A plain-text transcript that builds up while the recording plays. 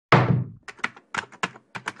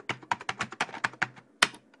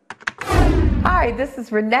Hi, this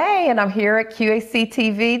is Renee, and I'm here at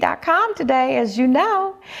QACTV.com today, as you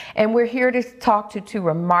know. And we're here to talk to two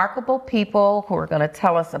remarkable people who are going to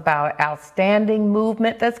tell us about an outstanding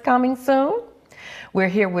movement that's coming soon. We're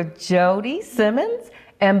here with Jody Simmons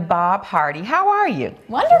and Bob Hardy. How are you?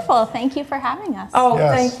 Wonderful. Thank you for having us. Oh,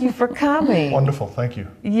 yes. Thank you for coming. Wonderful. Thank you.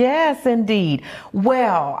 Yes, indeed.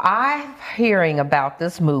 Well, I'm hearing about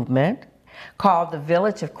this movement called the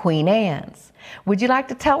Village of Queen Anne's. Would you like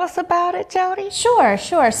to tell us about it, Jody? Sure.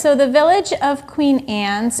 So the Village of Queen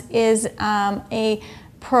Anne's is a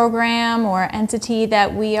program or entity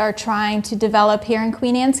that we are trying to develop here in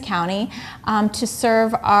Queen Anne's County to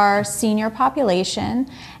serve our senior population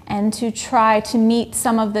and to try to meet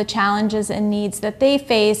some of the challenges and needs that they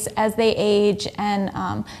face as they age, and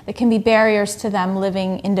that can be barriers to them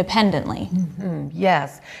living independently. Mm-hmm.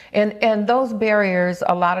 Yes, and those barriers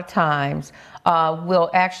a lot of times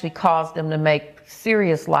will actually cause them to make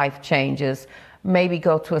serious life changes, maybe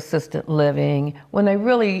go to assisted living when they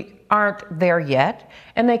really aren't there yet,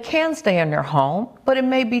 and they can stay in their home, but it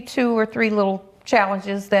may be 2 or 3 little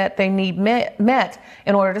challenges that they need met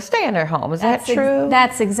in order to stay in their home. Is that true?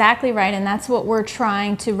 That's exactly right, and that's what we're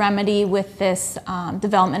trying to remedy with this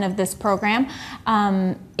development of this program.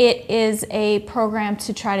 It is a program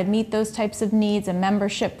to try to meet those types of needs, a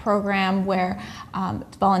membership program where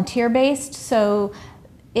it's volunteer-based. So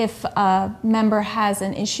if a member has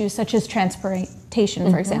an issue such as transportation,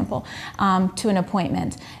 for example, to an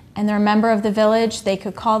appointment, and they're a member of the village, they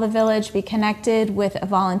could call the village, be connected with a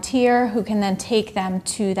volunteer who can then take them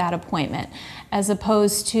to that appointment. As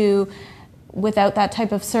opposed to, without that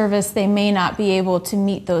type of service, they may not be able to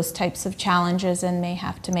meet those types of challenges and may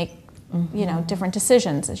have to make you know, different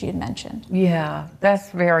decisions, as you'd mentioned. Yeah, that's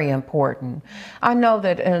very important. I know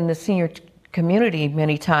that in the senior community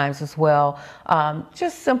many times as well,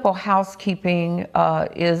 just simple housekeeping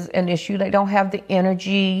is an issue. They don't have the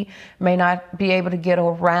energy, may not be able to get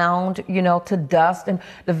around, you know, to dust, and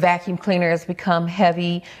the vacuum cleaner has become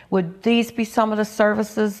heavy. Would these be some of the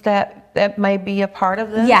services that may be a part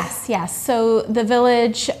of this? Yes. So the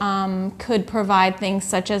village could provide things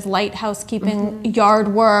such as light housekeeping, yard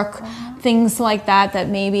work, things like that, that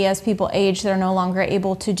maybe as people age, they're no longer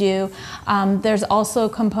able to do. There's also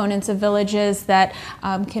components of villages that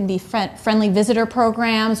can be friendly visitor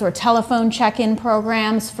programs or telephone check-in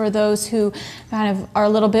programs for those who kind of are a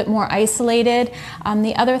little bit more isolated.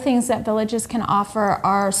 The other things that villages can offer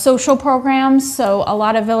are social programs. So a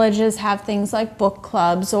lot of villages have things like book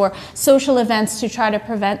clubs or social events to try to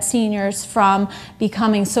prevent seniors from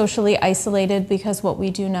becoming socially isolated, because what we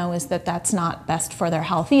do know is that that's not best for their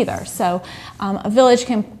health either. So a village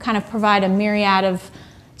can kind of provide a myriad of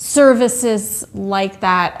services like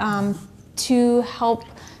that to help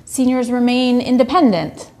seniors remain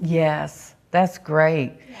independent. Yes, that's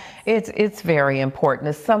great. It's very important.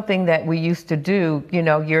 It's something that we used to do, you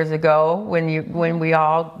know, years ago when we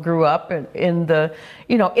all grew up in the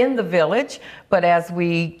village. But as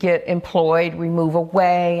we get employed, we move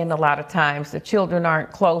away, and a lot of times the children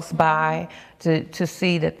aren't close by to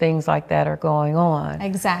see that things like that are going on.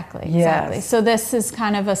 Exactly. Yes. So this is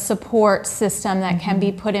kind of a support system that can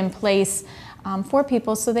be put in place for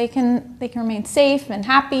people so they can remain safe and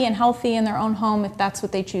happy and healthy in their own home if that's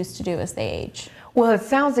what they choose to do as they age. Well, it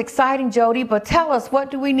sounds exciting, Jody, but tell us,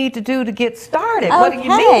 what do we need to do to get started? Okay. What do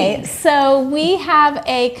you need? So we have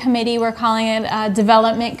a committee, we're calling it a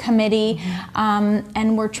development committee,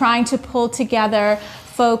 and we're trying to pull together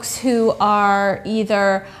folks who are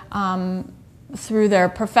either through their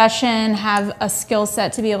profession have a skill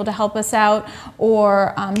set to be able to help us out,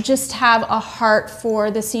 or just have a heart for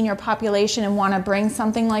the senior population and want to bring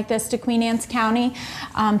something like this to Queen Anne's County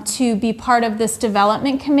to be part of this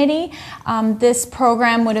development committee. This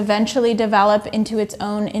program would eventually develop into its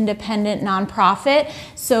own independent nonprofit,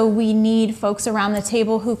 so we need folks around the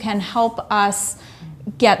table who can help us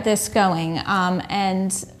get this going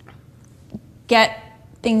and get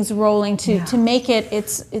things rolling to make it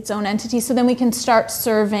its own entity, so then we can start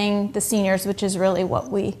serving the seniors, which is really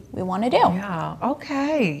what we want to do. Yeah,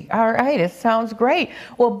 okay, all right, it sounds great.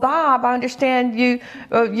 Well, Bob, I understand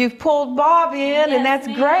you've pulled Bob in, and that's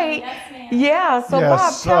great. Yes, ma'am. Yeah, so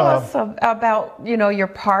Yes, Bob, tell us about your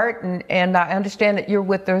part, and I understand that you're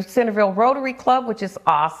with the Centerville Rotary Club, which is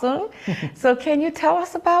awesome. So can you tell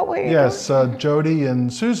us about what you're doing? Yes, Jody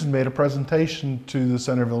and Susan made a presentation to the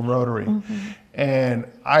Centerville Rotary. And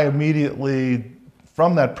I immediately,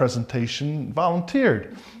 from that presentation,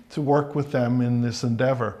 volunteered to work with them in this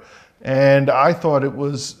endeavor. And I thought it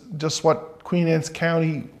was just what Queen Anne's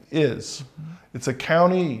County is. It's a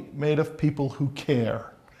county made of people who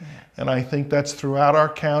care. And I think that's throughout our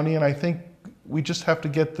county, and I think we just have to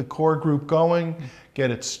get the core group going,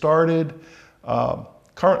 get it started.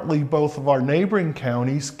 Currently, both of our neighboring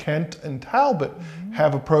counties, Kent and Talbot,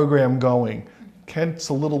 have a program going. Kent's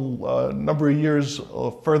a little number of years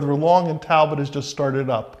further along, and Talbot has just started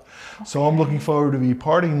up. Okay. So I'm looking forward to be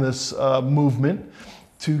parting this movement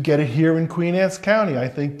to get it here in Queen Anne's County. I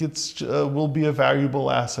think it's will be a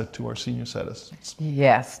valuable asset to our senior citizens.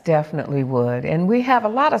 Yes, definitely would. And we have a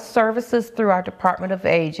lot of services through our Department of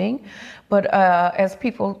Aging, but as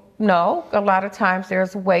people know, a lot of times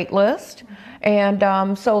there's a wait list. And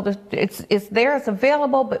so it's there, it's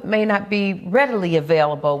available, but may not be readily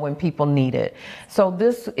available when people need it. So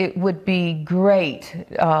it would be great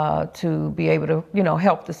to be able to,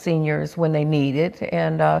 help the seniors when they need it,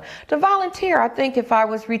 and to volunteer. I think if I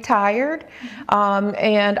was retired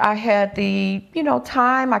and I had the,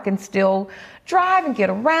 time, I can still drive and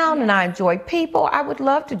get around, and I enjoy people, I would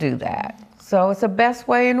love to do that. So it's the best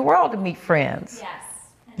way in the world to meet friends. Yes.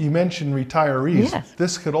 You mentioned retirees. Yes.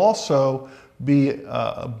 This could also be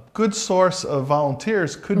a good source of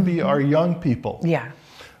volunteers, could be our young people. Yeah.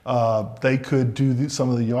 They could do some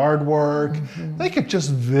of the yard work. They could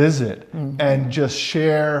just visit and just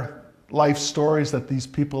share life stories that these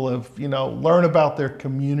people have, learn about their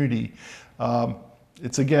community.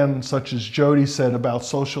 It's again, such as Jody said, about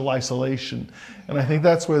social isolation. And I think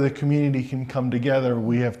that's where the community can come together.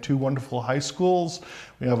 We have 2 wonderful high schools.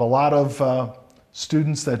 We have a lot of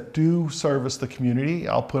students that do service the community.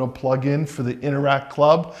 I'll put a plug in for the Interact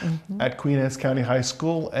Club at Queen Anne's County High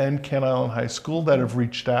School and Kent Island High School that have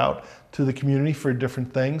reached out to the community for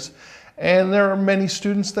different things. And there are many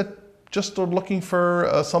students that just are looking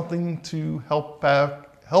for something to help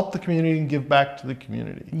the community and give back to the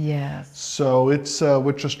community. Yes. So it's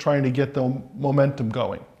we're just trying to get the momentum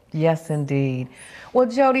going. Yes, indeed. Well,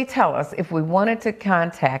 Jody, tell us, if we wanted to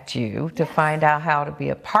contact you to find out how to be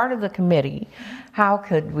a part of the committee, how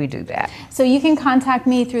could we do that? So you can contact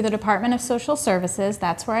me through the Department of Social Services.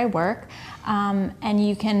 That's where I work. And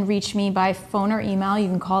you can reach me by phone or email. You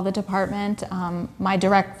can call the department. My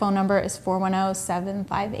direct phone number is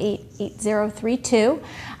 410-758-8032.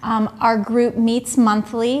 Our group meets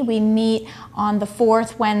monthly. We meet on the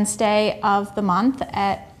 4th Wednesday of the month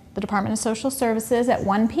at the Department of Social Services at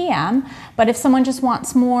 1 p.m. But if someone just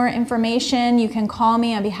wants more information, you can call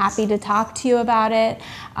me. I'd be happy to talk to you about it.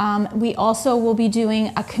 We also will be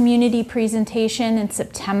doing a community presentation in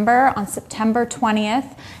September, on September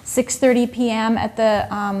 20th, 6:30 p.m. at the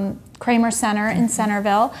Kramer Center in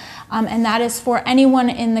Centerville. And that is for anyone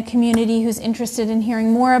in the community who's interested in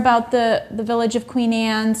hearing more about the Village of Queen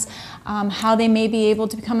Anne's, how they may be able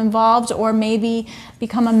to become involved or maybe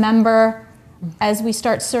become a member as we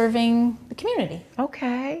start serving the community.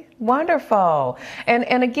 Okay, wonderful.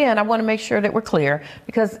 And again, I want to make sure that we're clear,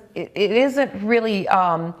 because it isn't really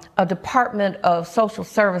a Department of Social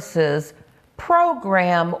Services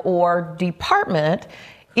program or department.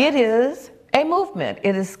 It is a movement.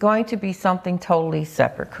 It is going to be something totally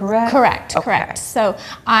separate, correct? Correct, okay. Correct. So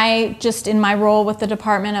I just, in my role with the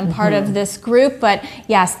department, I'm part of this group, but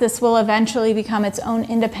yes, this will eventually become its own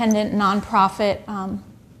independent nonprofit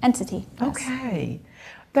entity. Yes. Okay.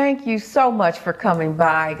 Thank you so much for coming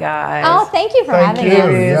by, guys. Oh, thank you for having you. us.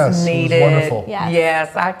 It is Yes, needed. it was wonderful. Yes.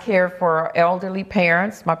 Yes, I care for elderly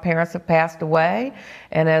parents. My parents have passed away,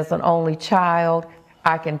 and as an only child,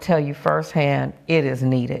 I can tell you firsthand, it is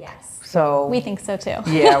needed. Yes. So We think so too.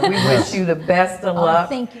 yeah, we wish you the best of luck.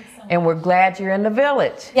 Thank you so much. And we're glad you're in the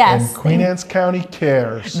village. Yes. And Queen Anne's County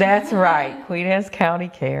cares. That's right. Queen Anne's County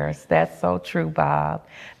cares. That's so true, Bob.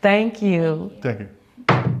 Thank you. Thank you.